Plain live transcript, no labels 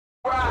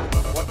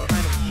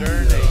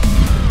journey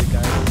that the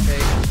guys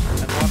take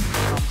and what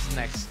comes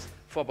next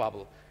for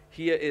Babbel.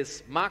 Here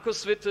is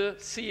Markus Witte,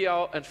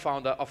 CEO and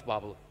founder of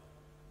Babbel.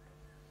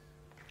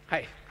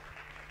 Hi.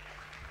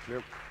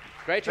 Yep.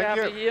 Great to have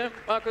you here,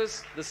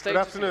 Markus. The stage Good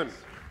afternoon. is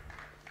yours.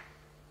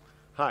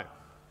 Hi.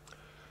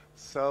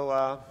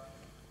 So,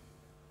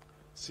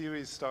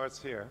 series starts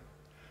here.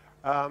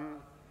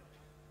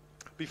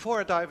 Before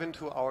I dive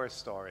into our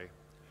story,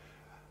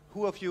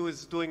 who of you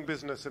is doing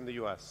business in the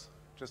US?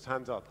 Just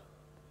hands up.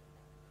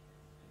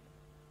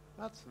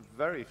 That's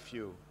very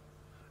few.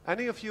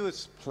 Any of you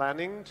is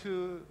planning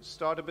to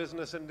start a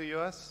business in the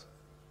US?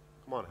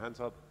 Come on, hands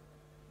up.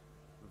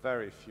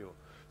 Very few.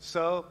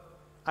 So,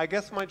 I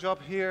guess my job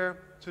here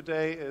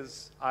today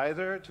is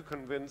either to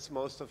convince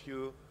most of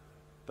you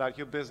that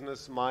your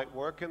business might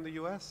work in the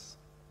US,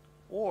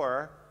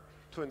 or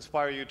to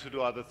inspire you to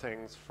do other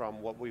things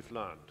from what we've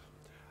learned.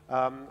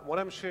 What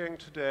I'm sharing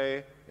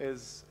today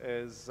is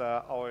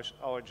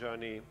our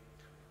journey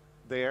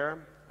there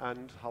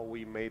and how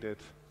we made it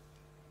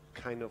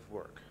kind of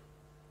work.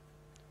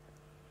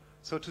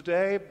 So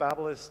today,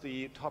 Babbel is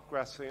the top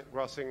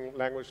grossing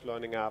language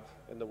learning app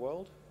in the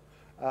world.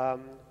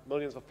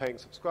 Millions of paying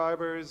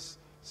subscribers,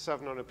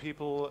 700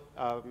 people,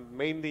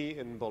 mainly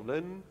in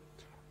Berlin,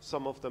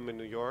 some of them in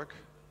New York.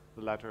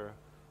 The latter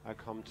I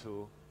come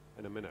to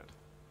in a minute.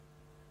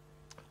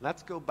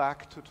 Let's go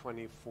back to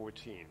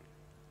 2014.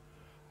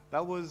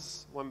 That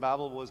was when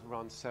Babbel was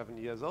around 7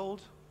 years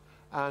old,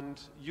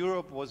 and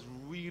Europe was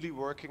really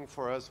working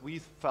for us. We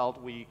felt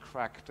we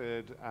cracked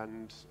it,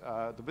 and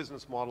the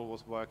business model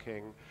was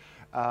working,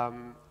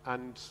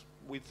 and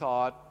we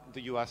thought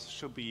the US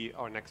should be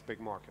our next big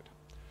market.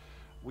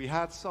 We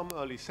had some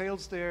early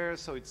sales there,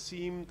 so it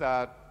seemed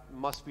that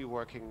must be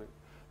working,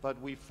 but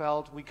we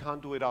felt we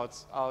can't do it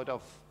out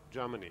of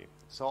Germany.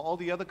 So all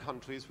the other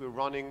countries were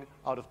running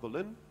out of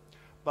Berlin,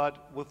 but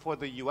for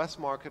the US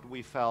market,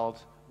 we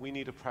felt we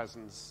need a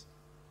presence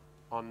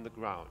on the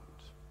ground.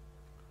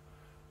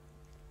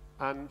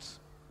 And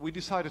we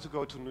decided to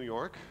go to New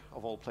York,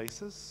 of all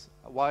places.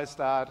 Why is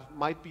that?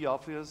 Might be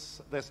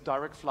obvious. There's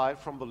direct flight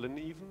from Berlin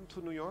even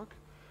to New York.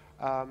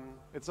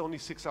 It's only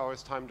 6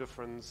 hours time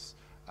difference.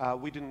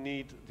 We didn't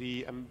need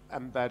the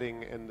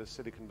embedding in the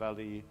Silicon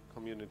Valley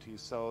community,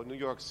 so New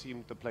York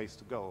seemed the place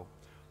to go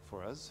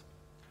for us.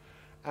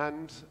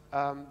 And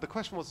the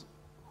question was,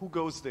 who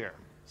goes there?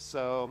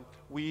 So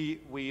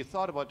we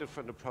thought about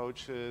different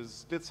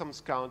approaches, did some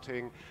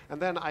scouting, and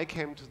then I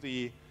came to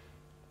the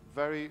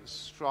very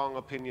strong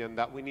opinion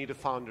that we need a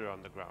founder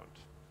on the ground.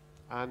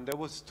 And there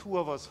was two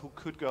of us who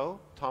could go,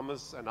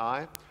 Thomas and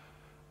I.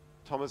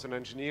 Thomas, an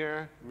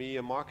engineer, me,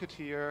 a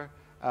marketeer.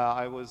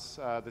 I was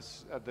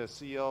the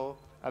CEO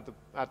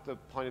at the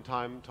point in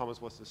time. Thomas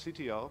was the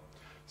CTO.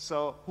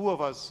 So who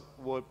of us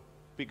would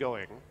be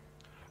going?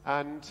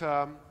 And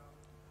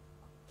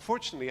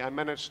fortunately, I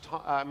managed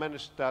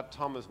that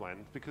Thomas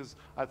went, because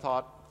I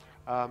thought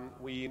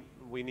we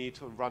need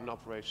to run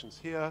operations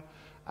here,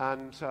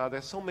 and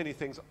there's so many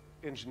things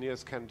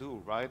engineers can do,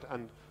 right?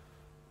 And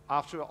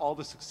after all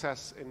the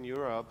success in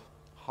Europe,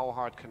 how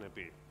hard can it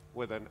be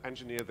with an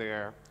engineer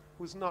there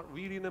who's not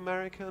really an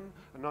American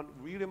and not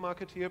really a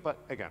marketeer, but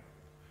again,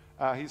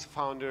 he's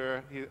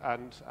founder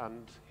and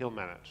he'll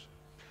manage.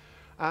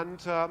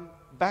 And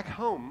back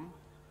home,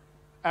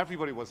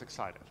 everybody was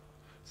excited.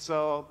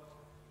 So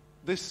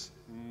this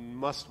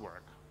must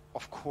work,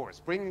 of course.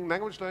 Bringing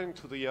language learning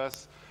to the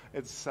US,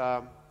 it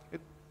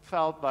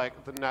felt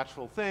like the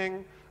natural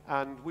thing,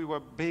 and we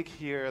were big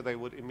here. They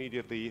would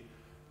immediately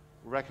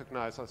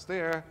recognize us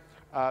there.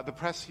 The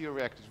press here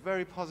reacted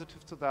very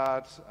positive to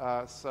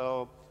that,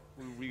 so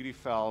we really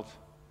felt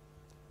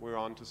we're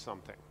on to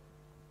something.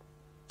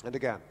 And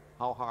again,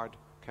 how hard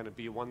can it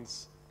be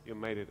once you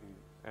made it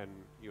in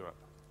Europe?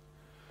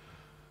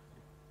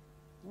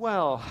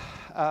 Well,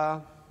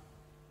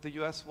 the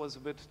US was a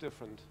bit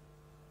different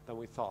than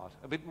we thought,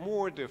 a bit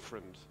more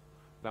different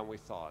than we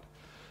thought.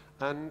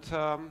 And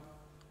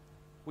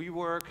we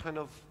were kind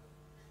of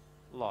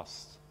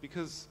lost,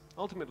 because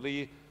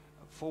ultimately,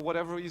 for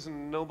whatever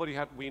reason, nobody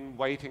had been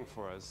waiting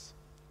for us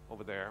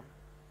over there.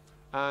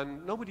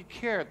 And nobody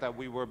cared that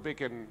we were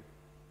big in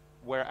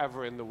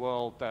wherever in the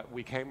world that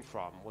we came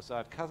from. Was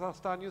that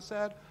Kazakhstan, you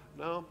said?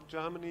 No,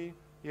 Germany?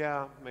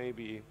 Yeah,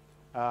 maybe.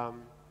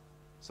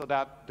 So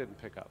that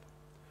didn't pick up.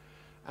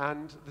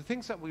 And the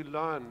things that we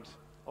learned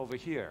over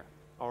here,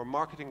 our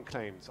marketing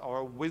claims,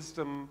 our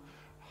wisdom,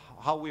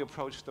 how we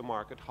approach the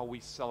market, how we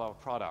sell our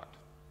product,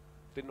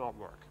 did not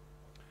work.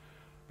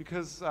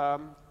 Because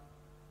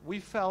we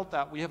felt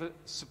that we have a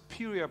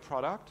superior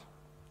product,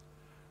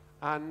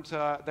 and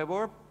there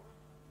were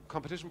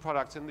competition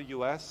products in the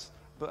US,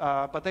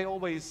 but they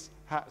always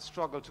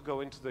struggled to go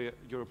into the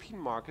European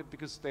market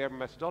because their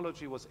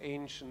methodology was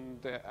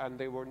ancient and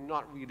they were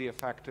not really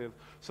effective.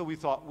 So we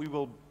thought we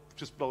will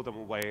just blow them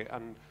away,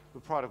 and the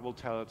product will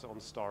tell its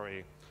own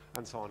story,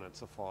 and so on and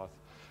so forth.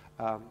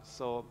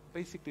 So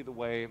basically the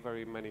way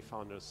very many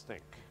founders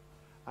think.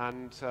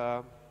 And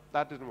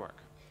that didn't work.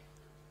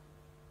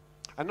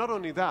 And not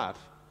only that,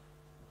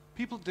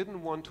 people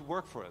didn't want to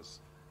work for us.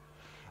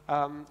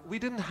 We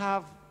didn't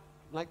have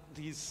like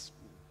these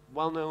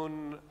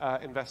well-known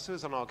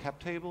investors on our cap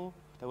table.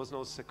 There was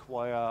no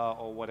Sequoia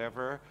or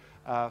whatever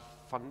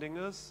funding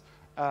us.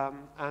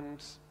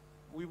 And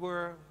we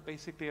were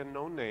basically a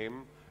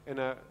no-name in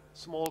a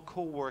small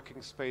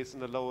co-working space in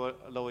the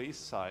Lower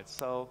East Side.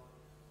 So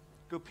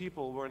good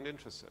people weren't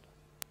interested.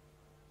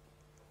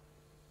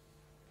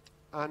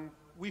 And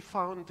we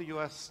found the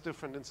US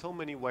different in so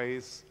many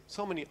ways,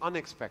 so many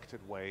unexpected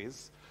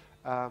ways.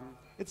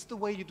 It's the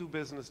way you do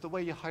business, the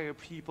way you hire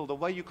people, the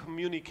way you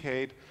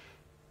communicate.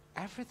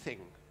 Everything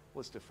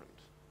was different.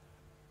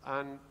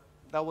 And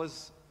that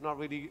was not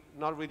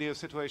really a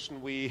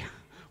situation we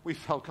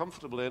felt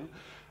comfortable in,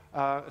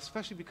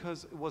 especially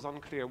because it was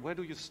unclear, where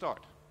do you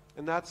start?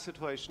 In that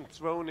situation,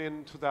 thrown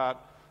into that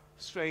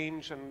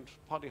strange and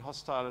partly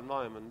hostile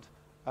environment,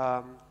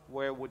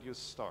 where would you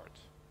start?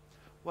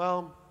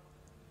 Well,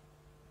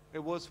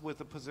 it was with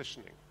the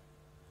positioning.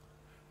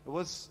 It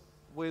was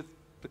with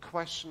the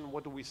question,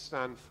 what do we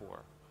stand for?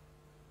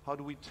 How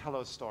do we tell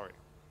our story?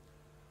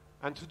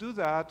 And to do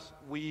that,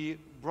 we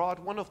brought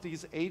one of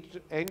these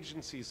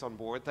agencies on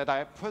board that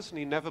I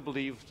personally never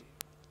believed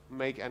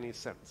make any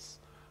sense.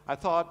 I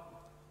thought,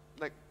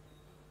 like,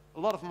 a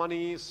lot of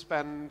money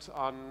spent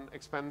on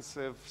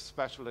expensive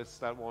specialists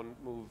that won't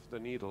move the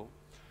needle.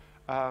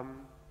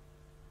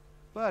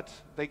 But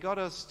they got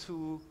us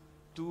to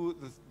do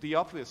the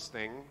obvious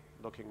thing,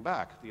 looking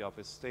back, the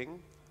obvious thing,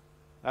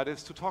 that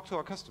is to talk to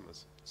our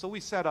customers. So we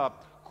set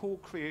up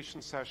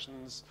co-creation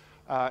sessions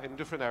in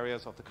different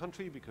areas of the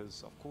country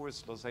because, of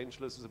course, Los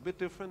Angeles is a bit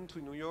different to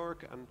New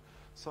York and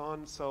so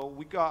on. So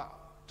we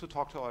got to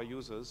talk to our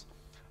users,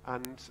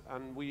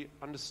 and we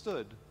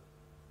understood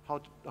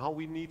how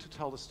we need to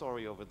tell the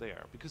story over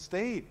there, because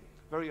they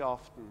very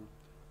often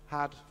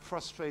had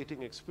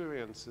frustrating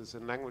experiences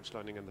in language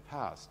learning in the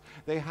past.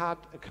 They had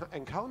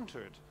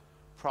encountered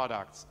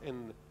products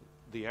in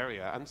the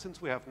area, and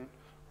since we haven't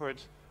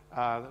heard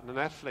the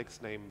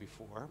Netflix name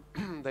before,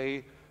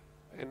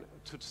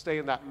 to stay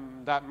in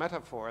that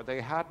metaphor,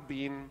 they had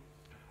been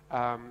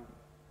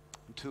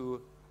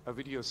to a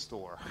video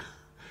store.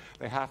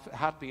 They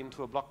had been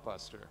to a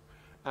Blockbuster,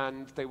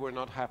 and they were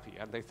not happy,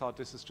 and they thought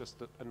this is just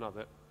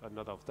another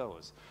of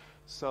those.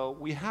 So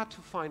we had to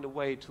find a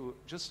way to,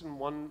 just in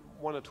one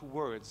or two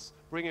words,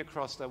 bring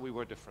across that we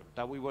were different,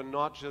 that we were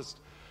not just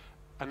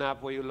an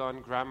app where you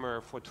learn grammar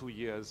for 2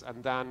 years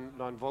and then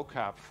learn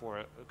vocab for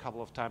a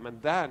couple of times,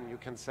 and then you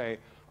can say,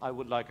 I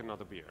would like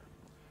another beer.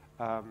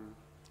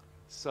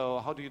 So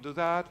how do you do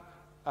that?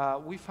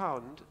 We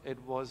found it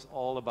was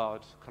all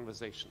about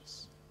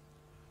conversations.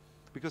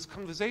 Because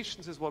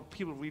conversations is what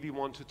people really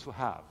wanted to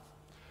have.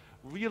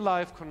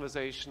 Real-life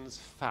conversations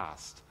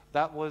fast.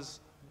 That was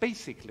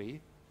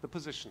basically the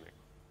positioning.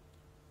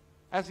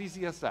 As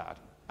easy as that.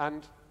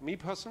 And me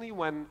personally,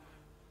 when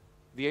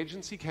the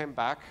agency came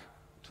back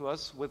to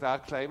us with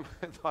that claim,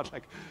 I thought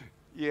like,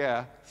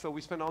 yeah, so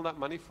we spent all that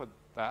money for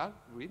that?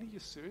 Really? You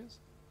serious?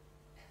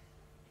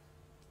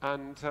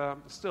 And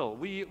still,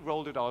 we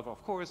rolled it out,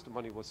 of course, the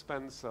money was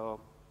spent, so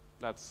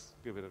let's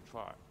give it a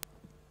try.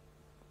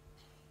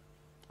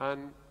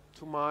 And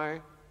to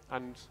my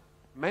and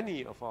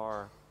many of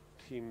our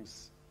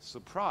team's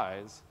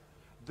surprise,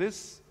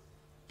 this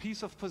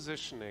piece of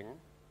positioning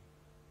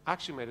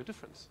actually made a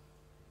difference.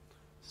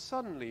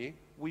 Suddenly,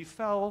 we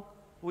felt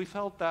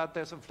that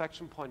there's an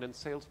inflection point and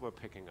sales were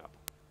picking up.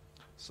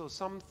 So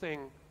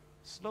something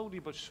slowly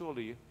but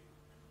surely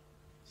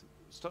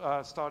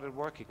started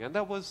working. And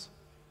that was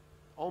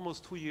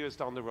almost 2 years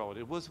down the road.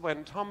 It was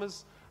when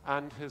Thomas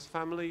and his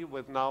family,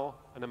 with now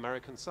an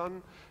American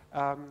son,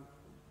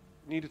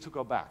 needed to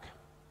go back.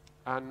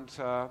 And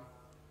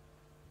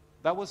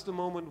that was the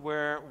moment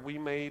where we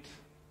made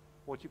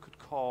what you could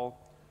call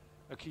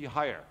a key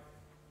hire.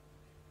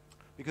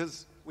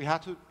 Because we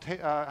had to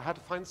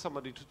find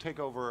somebody to take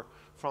over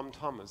from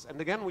Thomas.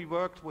 And again, we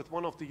worked with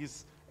one of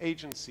these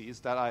agencies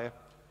that I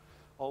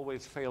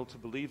always fail to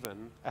believe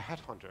in, a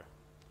headhunter.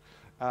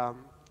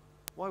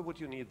 Why would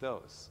you need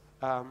those?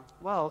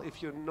 Well,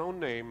 if you're no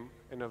name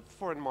in a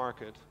foreign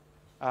market,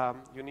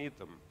 you need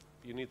them.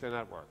 You need the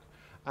network.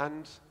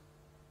 And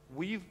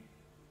we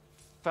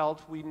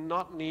felt we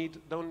don't need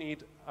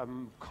a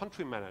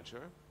country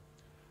manager.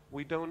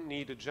 We don't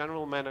need a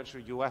general manager,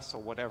 US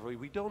or whatever.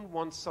 We don't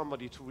want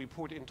somebody to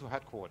report into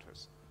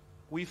headquarters.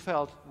 We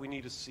felt we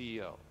need a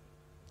CEO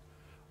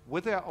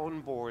with their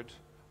own board,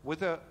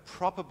 with a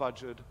proper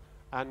budget,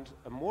 and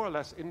a more or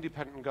less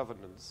independent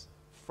governance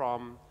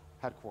from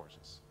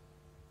headquarters.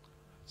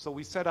 So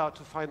we set out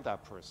to find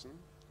that person,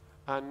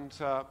 and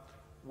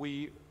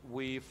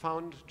we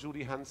found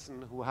Julie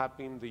Hansen, who had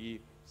been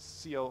the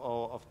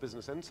COO of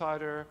Business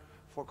Insider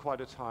for quite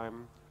a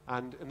time,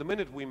 and in the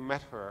minute we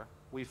met her,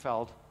 we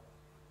felt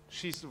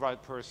she's the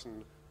right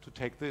person to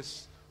take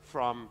this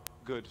from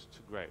good to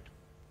great.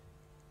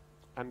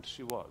 And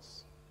she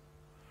was.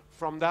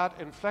 From that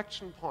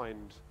inflection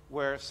point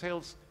where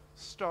sales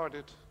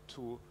started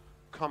to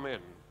come in,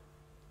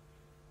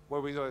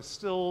 where we were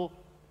still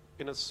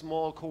in a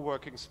small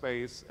co-working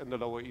space in the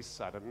Lower East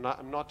Side, and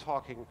I'm not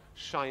talking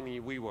shiny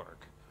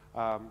WeWork.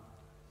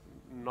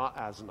 not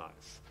as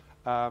nice.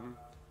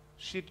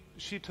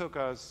 She took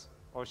us,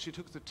 or she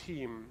took the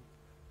team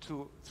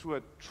through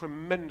a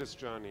tremendous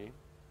journey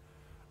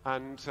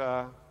and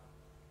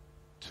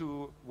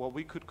to what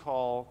we could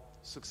call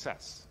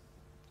success.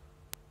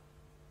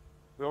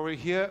 We already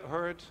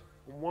heard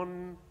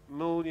 1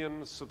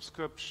 million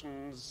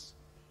subscriptions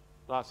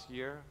last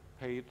year,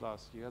 paid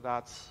last year.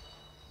 That's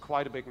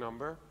quite a big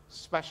number,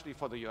 especially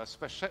for the US,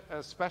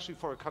 especially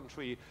for a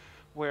country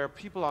where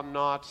people are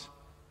not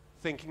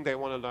thinking they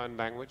want to learn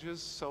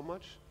languages so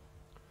much.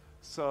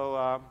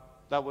 So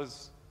that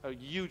was a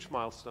huge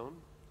milestone.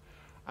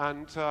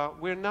 And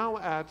we're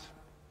now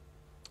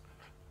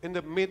in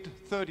the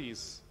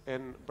mid-30s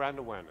in brand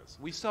awareness.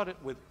 We started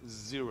with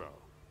 0.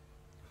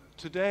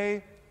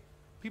 Today,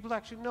 people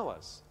actually know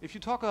us. If you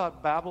talk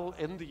about Babbel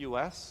in the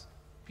US,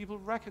 people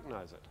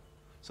recognize it.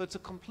 So it's a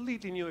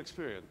completely new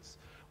experience.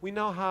 We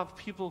now have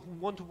people who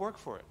want to work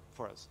for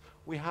us.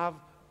 We have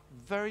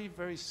very,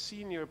 very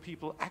senior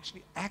people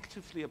actually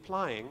actively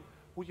applying,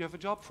 would you have a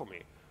job for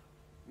me?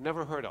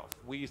 Never heard of.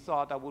 We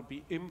thought that would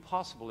be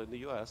impossible in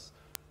the US.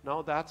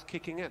 Now that's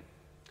kicking in.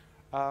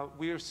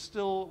 We are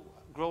still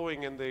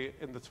growing in the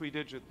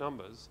 3-digit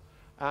numbers,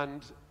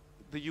 and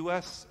the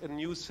US in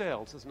new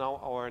sales is now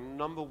our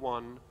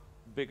 #1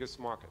 biggest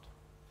market.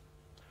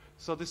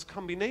 So this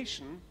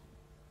combination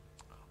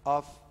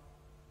of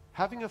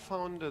having a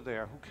founder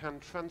there who can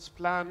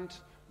transplant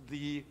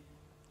the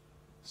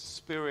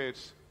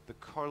spirit, the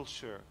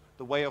culture,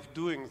 the way of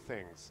doing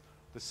things,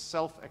 the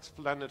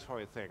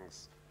self-explanatory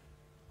things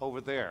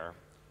over there,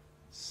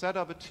 set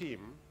up a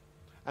team,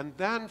 and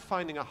then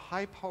finding a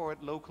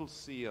high-powered local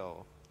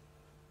CEO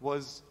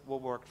was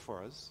what worked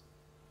for us.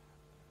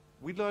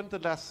 We learned the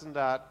lesson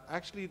that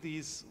actually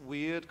these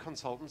weird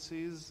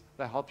consultancies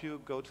that help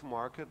you go to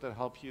market, that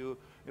help you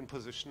in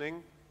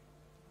positioning,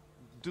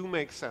 do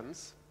make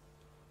sense.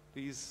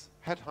 These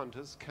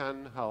headhunters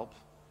can help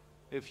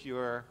if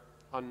you're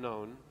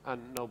unknown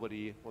and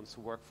nobody wants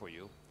to work for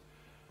you.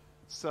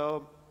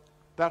 So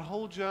that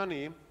whole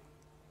journey,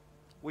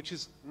 which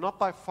is not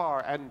by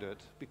far ended,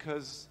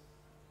 because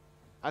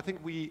I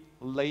think we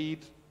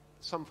laid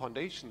some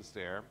foundations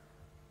there,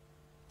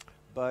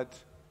 but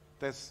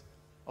there's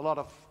a lot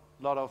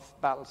of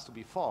battles to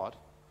be fought,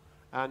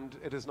 and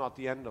it is not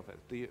the end of it.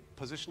 The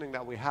positioning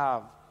that we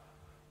have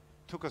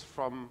took us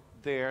from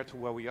there to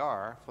where we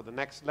are. For the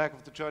next leg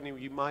of the journey,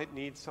 we might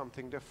need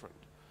something different.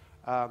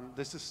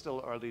 This is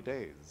still early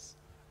days,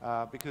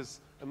 because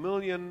 1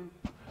 million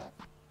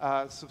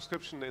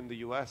subscription in the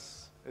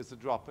US is a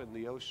drop in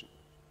the ocean.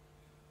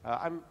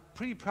 I'm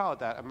pretty proud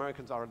that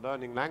Americans are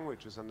learning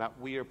languages and that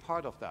we are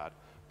part of that,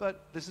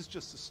 but this is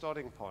just a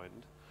starting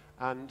point,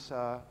 and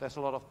there's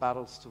a lot of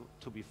battles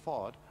to be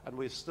fought, and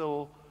we're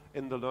still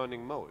in the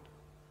learning mode.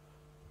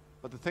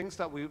 But the things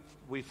that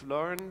we've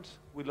learned,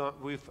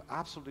 we've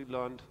absolutely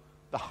learned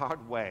the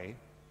hard way,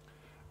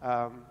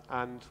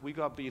 and we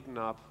got beaten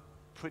up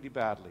pretty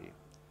badly.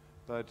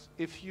 But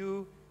if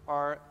you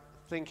are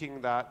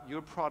thinking that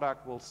your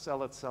product will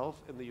sell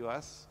itself in the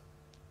US,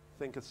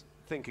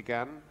 think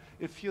again.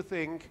 If you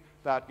think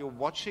that you're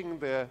watching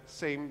the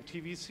same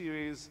TV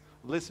series,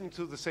 listening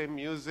to the same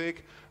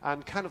music,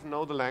 and kind of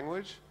know the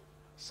language,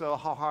 so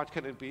how hard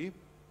can it be?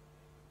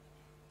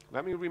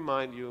 Let me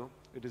remind you,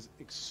 it is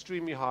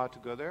extremely hard to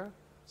go there.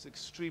 It's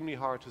extremely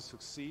hard to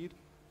succeed,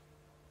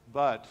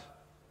 but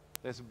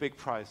there's a big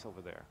price over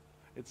there.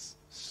 It's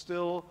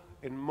still,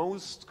 in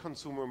most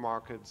consumer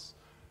markets,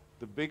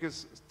 the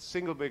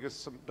single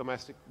biggest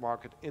domestic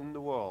market in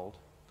the world,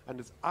 and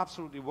it's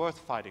absolutely worth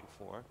fighting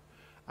for.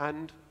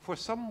 And for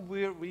some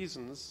weird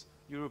reasons,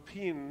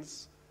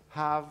 Europeans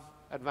have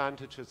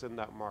advantages in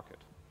that market,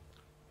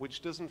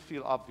 which doesn't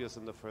feel obvious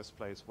in the first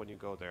place when you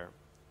go there.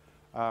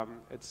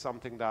 It's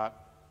something that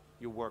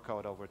you work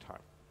out over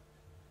time.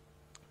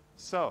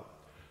 So,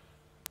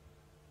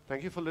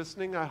 thank you for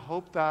listening. I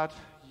hope that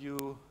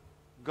you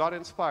got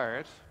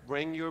inspired.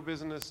 Bring your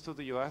business to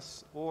the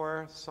US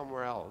or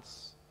somewhere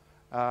else.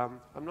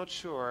 I'm not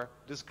sure,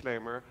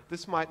 disclaimer,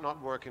 this might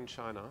not work in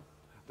China.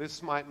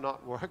 This might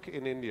not work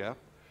in India.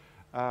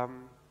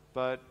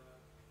 But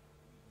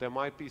there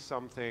might be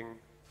something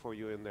for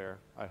you in there,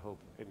 I hope,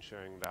 in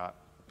sharing that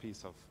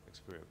piece of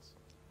experience.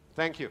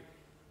 Thank you.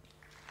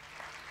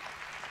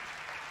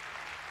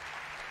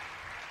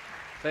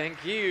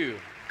 Thank you.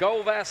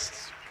 Go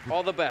West.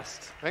 All the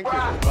best. Thank you.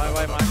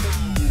 Bye-bye,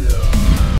 Markus.